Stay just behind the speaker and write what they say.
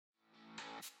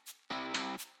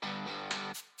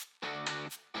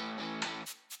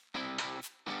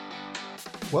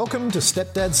Welcome to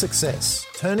Stepdad Success,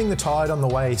 turning the tide on the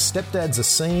way stepdads are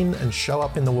seen and show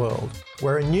up in the world.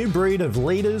 We're a new breed of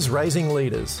leaders raising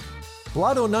leaders.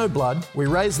 Blood or no blood, we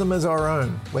raise them as our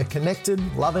own. We're connected,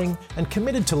 loving, and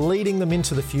committed to leading them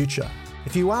into the future.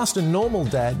 If you asked a normal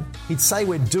dad, he'd say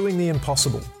we're doing the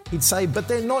impossible. He'd say, but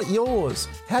they're not yours.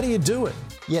 How do you do it?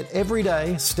 Yet every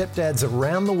day, stepdads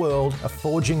around the world are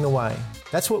forging the way.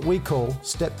 That's what we call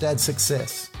Stepdad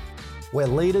Success. We're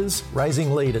leaders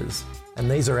raising leaders. And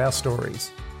these are our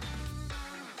stories.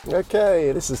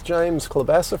 Okay, this is James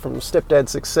Klobassa from Stepdad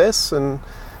Success, and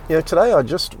today I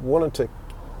just wanted to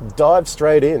dive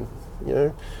straight in.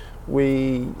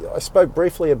 I spoke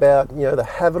briefly about the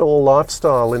have-it-all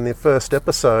lifestyle in the first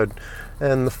episode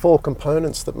and the 4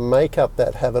 components that make up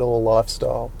that have-it-all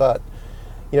lifestyle. But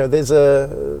there's a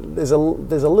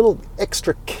little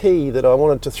extra key that I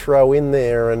wanted to throw in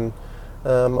there, and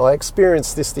I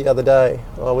experienced this the other day.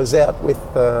 I was out with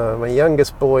my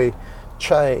youngest boy,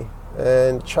 Che,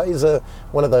 and Che's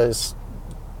one of those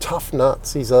tough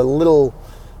nuts. He's a little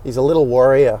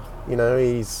warrior.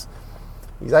 He's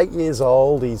 8 years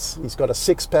old. He's got a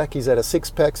six-pack. He's had a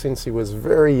six-pack since he was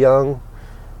very young.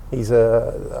 He's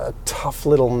a tough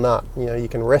little nut. You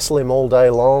can wrestle him all day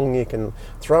long. You can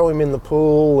throw him in the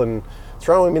pool and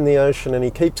throw him in the ocean, and he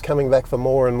keeps coming back for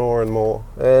more and more and more.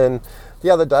 And the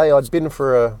other day I'd been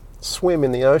for a swim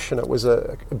in the ocean. It was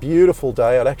a beautiful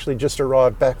day. I'd actually just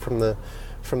arrived back from the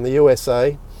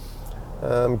USA,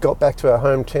 got back to our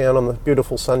hometown on the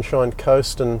beautiful Sunshine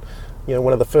Coast, and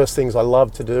one of the first things I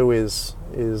love to do is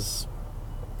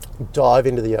dive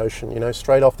into the ocean.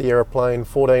 Straight off the aeroplane,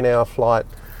 14-hour flight.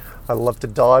 I love to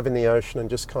dive in the ocean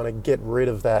and just kind of get rid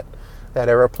of that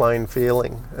aeroplane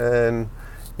feeling. And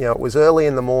it was early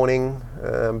in the morning,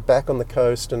 back on the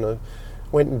coast, and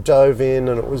went and dove in,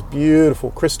 and it was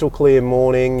beautiful, crystal clear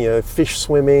morning, fish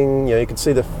swimming, you could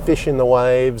see the fish in the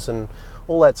waves and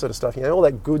all that sort of stuff, all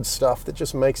that good stuff that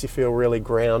just makes you feel really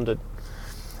grounded.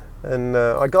 And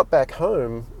I got back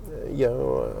home,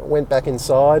 went back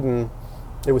inside, and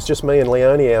it was just me and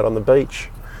Leonie out on the beach.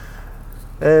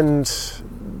 And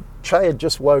Che had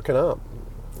just woken up.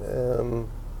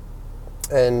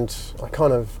 And I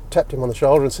kind of tapped him on the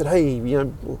shoulder and said, hey,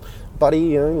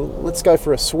 buddy, let's go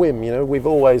for a swim. We've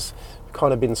always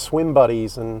kind of been swim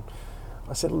buddies. And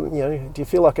I said, do you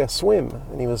feel like a swim?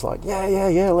 And he was like,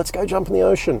 yeah, let's go jump in the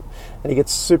ocean. And he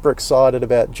gets super excited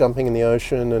about jumping in the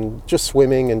ocean and just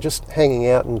swimming and just hanging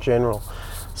out in general.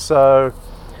 So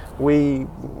we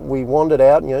wandered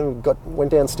out,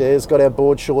 went downstairs, got our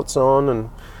board shorts on and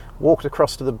walked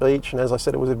across to the beach. And as I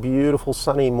said, it was a beautiful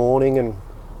sunny morning, and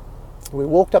we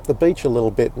walked up the beach a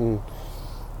little bit, and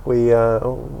we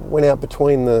went out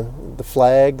between the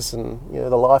flags, and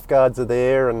the lifeguards are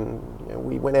there, and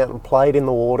we went out and played in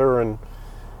the water, and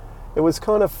it was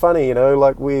kind of funny,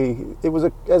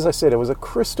 as I said, it was a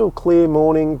crystal clear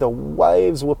morning. The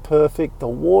waves were perfect. The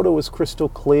water was crystal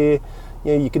clear.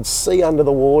 You could see under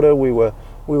the water. We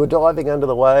were diving under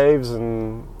the waves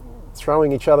and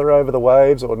throwing each other over the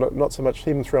waves, or not so much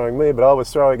him throwing me, but I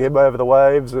was throwing him over the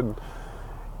waves, and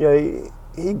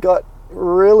he got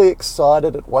really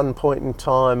excited at one point in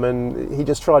time, and he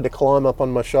just tried to climb up on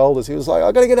my shoulders. He was like,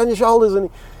 I got to get on your shoulders, and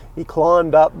he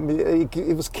climbed up.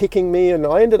 He was kicking me, and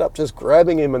I ended up just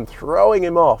grabbing him and throwing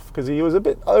him off because he was a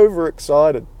bit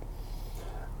overexcited.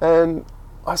 And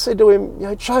I said to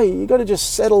him, Che, you got to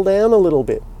just settle down a little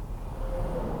bit.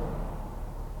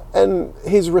 And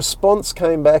his response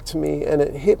came back to me, and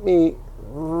it hit me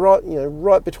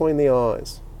right between the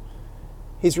eyes.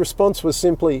 His response was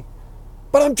simply,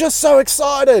 but I'm just so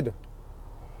excited.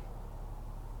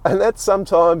 And that's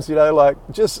sometimes,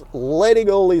 just letting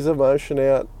all his emotion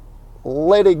out,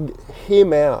 letting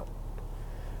him out.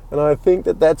 And I think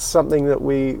that that's something that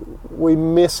we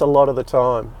miss a lot of the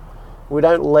time. We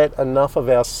don't let enough of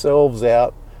ourselves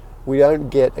out. We don't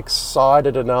get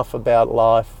excited enough about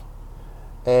life.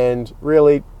 And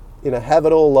really, in a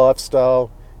have-it-all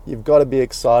lifestyle, you've got to be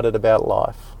excited about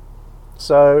life.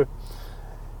 So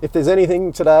if there's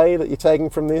anything today that you're taking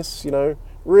from this,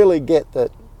 really get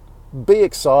that. Be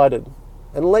excited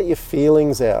and let your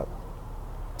feelings out.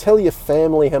 Tell your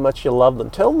family how much you love them.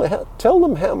 Tell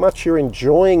them how much you're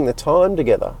enjoying the time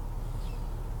together.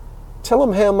 Tell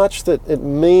them how much that it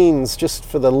means just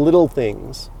for the little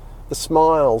things, the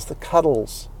smiles, the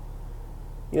cuddles.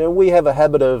 We have a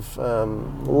habit of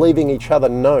leaving each other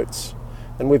notes,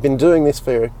 and we've been doing this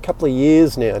for a couple of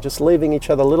years now, just leaving each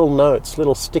other little notes,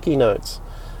 little sticky notes.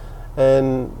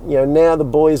 And now the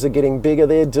boys are getting bigger,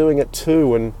 they're doing it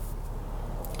too, and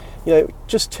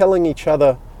just telling each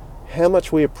other how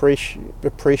much we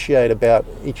appreciate about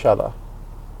each other.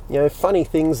 Funny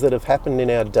things that have happened in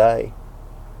our day.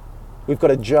 We've got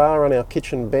a jar on our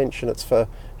kitchen bench and it's for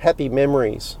happy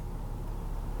memories.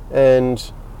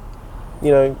 And,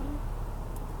 you know,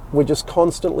 we're just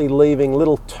constantly leaving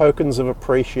little tokens of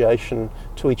appreciation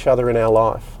to each other in our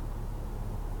life.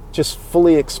 Just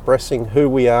fully expressing who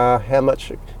we are, how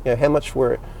much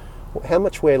we're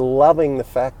loving the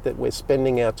fact that we're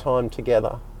spending our time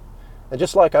together. And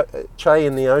just like Che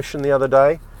in the ocean the other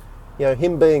day, you know,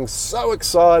 him being so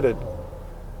excited,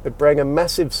 it brought a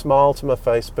massive smile to my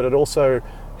face, but it also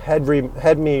had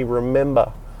me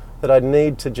remember that I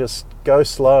need to just go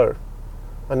slow.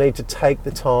 I need to take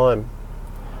the time,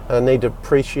 and I need to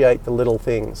appreciate the little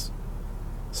things.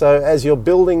 So as you're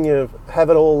building your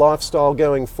Have It All lifestyle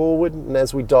going forward, and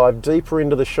as we dive deeper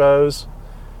into the shows,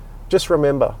 just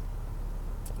remember,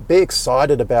 be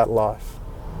excited about life.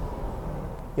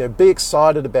 You know, be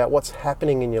excited about what's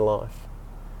happening in your life.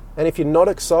 And if you're not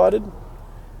excited,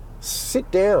 sit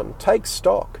down, take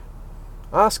stock.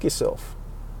 Ask yourself,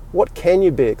 what can you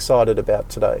be excited about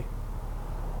today?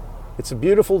 It's a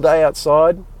beautiful day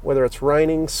outside, whether it's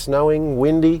raining, snowing,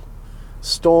 windy,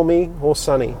 stormy, or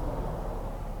sunny.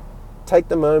 Take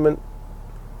the moment,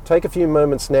 take a few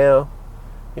moments now,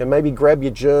 you know, maybe grab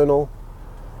your journal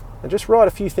and just write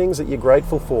a few things that you're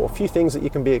grateful for, a few things that you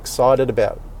can be excited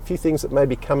about, a few things that may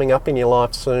be coming up in your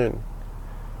life soon,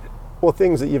 or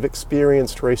things that you've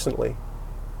experienced recently.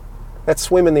 That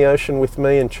swim in the ocean with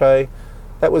me and Che,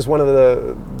 that was one of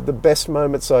the best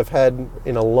moments I've had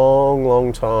in a long,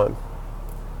 long time.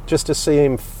 Just to see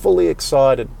him fully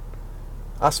excited,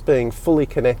 us being fully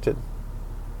connected.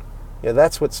 Yeah,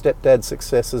 that's what Stepdad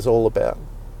Success is all about.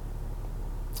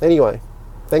 Anyway,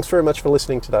 thanks very much for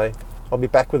listening today. I'll be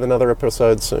back with another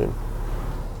episode soon.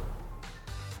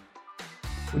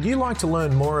 Would you like to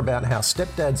learn more about how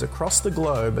stepdads across the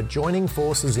globe are joining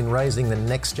forces in raising the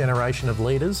next generation of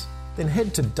leaders? Then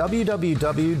head to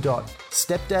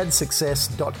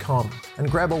www.stepdadsuccess.com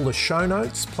and grab all the show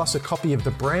notes plus a copy of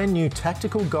the brand new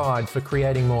tactical guide for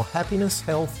creating more happiness,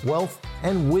 health, wealth,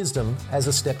 and wisdom as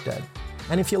a stepdad.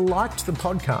 And if you liked the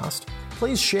podcast,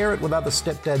 please share it with other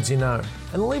stepdads you know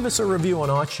and leave us a review on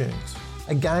iTunes.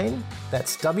 Again,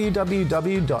 that's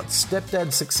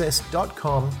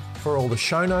www.stepdadsuccess.com for all the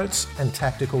show notes and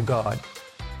tactical guide.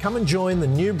 Come and join the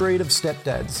new breed of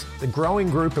stepdads, the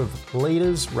growing group of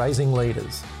leaders raising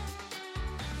leaders.